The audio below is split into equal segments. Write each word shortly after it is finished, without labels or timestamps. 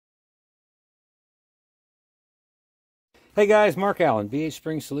Hey guys, Mark Allen,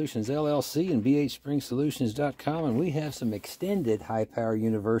 BHSpringSolutions LLC and BHSpringSolutions.com, and we have some extended high power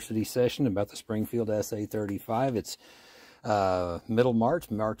university session about the Springfield SA-35. It's middle March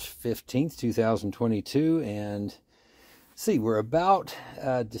 15th, 2022, and see, we're about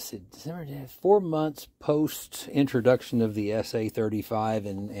December, 4 months post introduction of the SA-35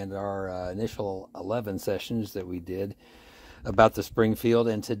 and our initial 11 sessions that we did about the Springfield,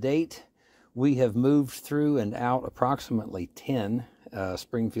 and to date, we have moved through and out approximately 10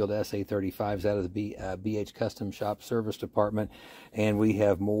 Springfield SA-35s out of the BH Custom Shop Service Department, and we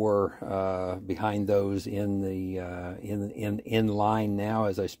have more behind those in the in line now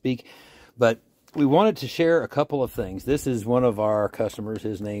as I speak. But we wanted to share a couple of things. This is one of our customers.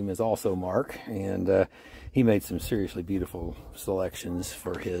 His name is also Mark, and he made some seriously beautiful selections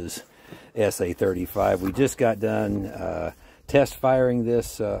for his SA-35. We just got done test firing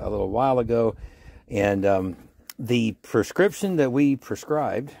this a little while ago, and the prescription that we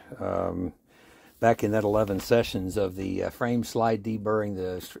prescribed back in that 11 sessions of the frame slide deburring,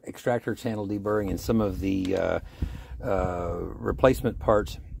 the extractor channel deburring, and some of the replacement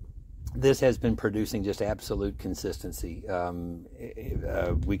parts, this has been producing just absolute consistency.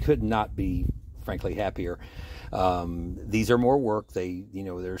 We could not be frankly happier. These are more work.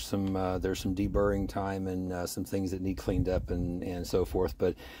 There's some deburring time and some things that need cleaned up and so forth.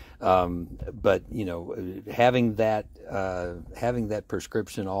 But having that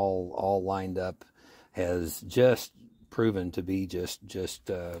prescription all lined up has just proven to be just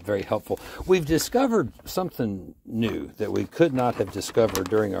very helpful. We've discovered something new that we could not have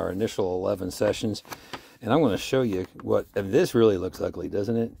discovered during our initial 11 sessions, and I'm going to show you what this really looks ugly,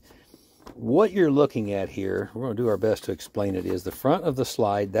 doesn't it? What you're looking at here, we're going to do our best to explain it, is the front of the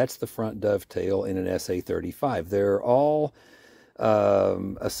slide. That's the front dovetail in an SA-35. They're all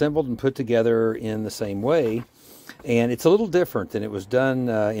assembled and put together in the same way, and it's a little different than it was done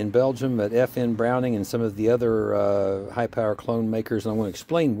in Belgium at FN Browning and some of the other high-power clone makers, and I want to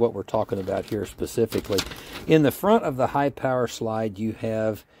explain what we're talking about here specifically. In the front of the high-power slide, you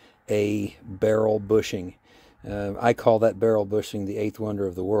have a barrel bushing. I call that barrel bushing the eighth wonder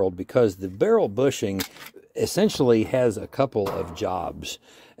of the world, because the barrel bushing essentially has a couple of jobs.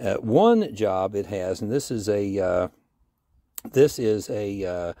 One job it has, and this is a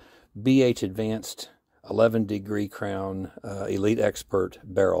BH Advanced 11-degree crown Elite Expert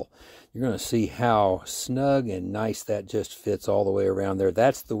barrel. You're going to see how snug and nice that just fits all the way around there.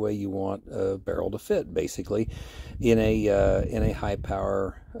 That's the way you want a barrel to fit, basically, in a high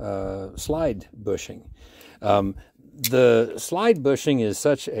power slide bushing. The slide bushing is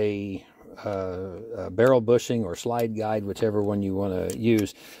such a barrel bushing or slide guide, whichever one you want to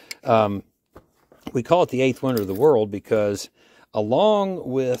use. We call it the eighth wonder of the world because along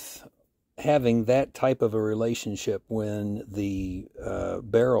with having that type of a relationship when the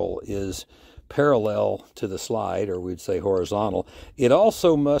barrel is parallel to the slide, or we'd say horizontal, it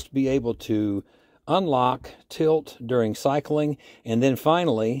also must be able to unlock, tilt during cycling, and then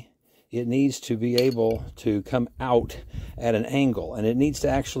finally it needs to be able to come out at an angle, and it needs to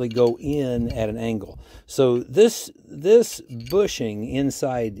actually go in at an angle. So this bushing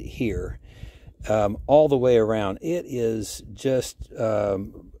inside here, all the way around, it is just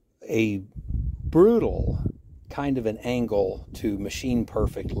a brutal kind of an angle to machine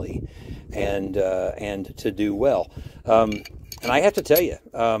perfectly and to do well. And I have to tell you,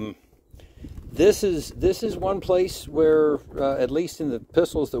 this is one place where, at least in the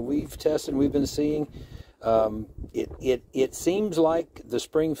pistols that we've tested and we've been seeing, it seems like the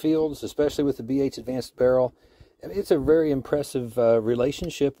Springfields, especially with the BH Advanced barrel, it's a very impressive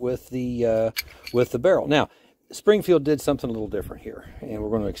relationship with the barrel. Now, Springfield did something a little different here, and we're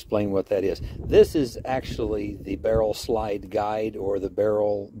going to explain what that is. This is actually the barrel slide guide, or the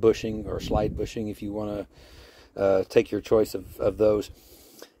barrel bushing, or slide bushing, if you want to take your choice of those.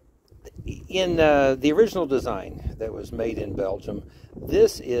 In the original design that was made in Belgium,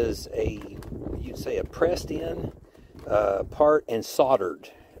 this is you'd say a pressed-in part and soldered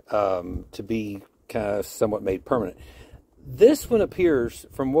to be kind of somewhat made permanent. This one appears,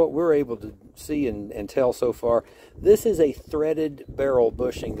 from what we're able to see and tell so far, this is a threaded barrel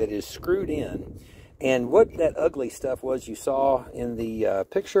bushing that is screwed in. And what that ugly stuff was you saw in the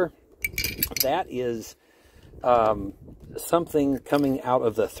picture, that is something coming out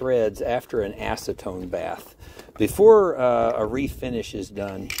of the threads after an acetone bath. Before a refinish is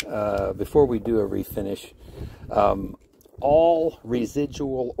done, before we do a refinish, all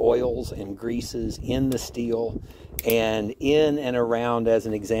residual oils and greases in the steel and in and around, as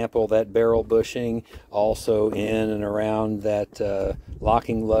an example, that barrel bushing, also in and around that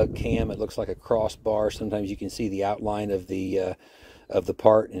locking lug cam. It looks like a crossbar. Sometimes you can see the outline of the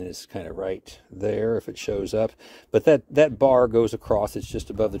part, and it's kind of right there if it shows up. But that bar goes across. It's just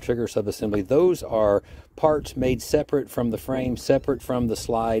above the trigger subassembly. Those are parts made separate from the frame, separate from the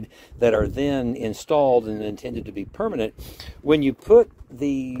slide, that are then installed and intended to be permanent. When you put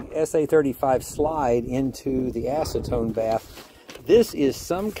the SA-35 slide into the acetone bath, this is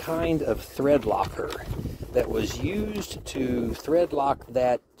some kind of thread locker that was used to thread lock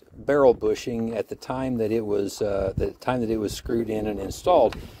that barrel bushing at the time that it was screwed in and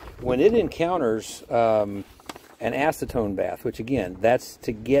installed. When it encounters an acetone bath, which again, that's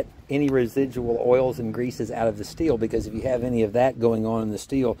to get any residual oils and greases out of the steel, because if you have any of that going on in the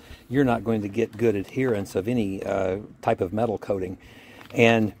steel, you're not going to get good adherence of any type of metal coating.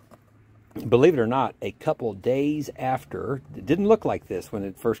 And believe it or not, a couple days after, it didn't look like this when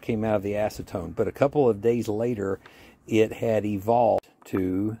it first came out of the acetone, but a couple of days later, it had evolved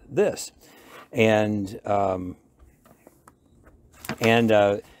to this. And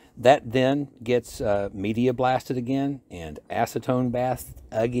that then gets media blasted again and acetone bathed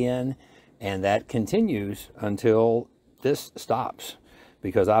again, and that continues until this stops,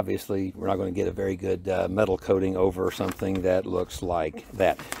 because obviously we're not going to get a very good metal coating over something that looks like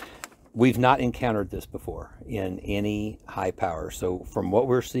that. We've not encountered this before in any high power. So from what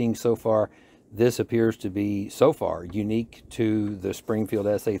we're seeing so far, this appears to be, so far, unique to the Springfield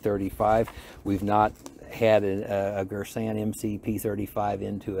SA-35. We've not had a Gersan MC P35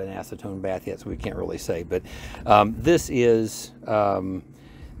 into an acetone bath yet, so we can't really say. But this is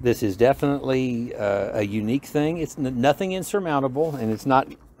definitely a unique thing. It's nothing insurmountable, and it's not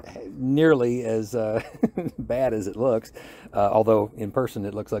nearly as bad as it looks, although in person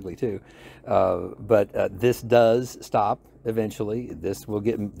it looks ugly too. But this does stop eventually.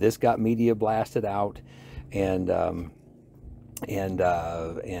 This got media blasted out and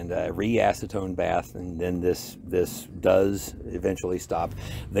re-acetone bath, and then this does eventually stop.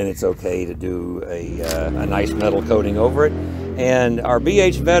 Then it's okay to do a nice metal coating over it. And our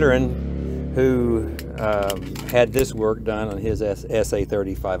BH veteran who had this work done on his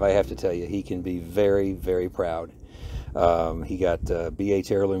SA-35, I have to tell you, he can be very, very proud. He got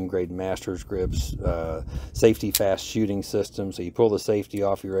BH heirloom grade master's grips, safety fast shooting system. So you pull the safety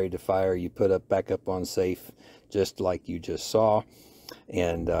off, you're ready to fire. You put back up on safe, just like you just saw,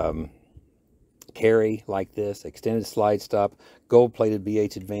 and carry like this. Extended slide stop, gold-plated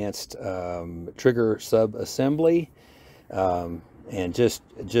BH advanced trigger sub assembly, and just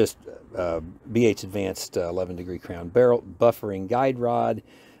BH advanced 11-degree crown barrel, buffering guide rod.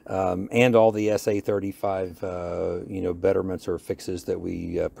 And all the SA-35, betterments or fixes that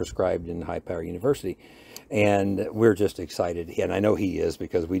we prescribed in High Power University. And we're just excited. And I know he is,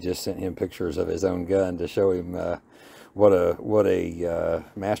 because we just sent him pictures of his own gun to show him what a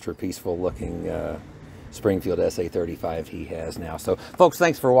masterpieceful looking Springfield SA-35 he has now. So, folks,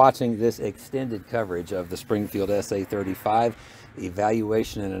 thanks for watching this extended coverage of the Springfield SA-35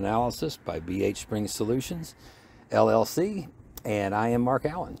 evaluation and analysis by BHSpringSolutions, LLC. And I am Mark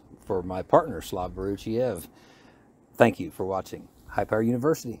Allen for my partner, Slav Baruchiev. Thank you for watching High Power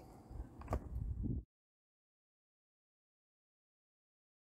University.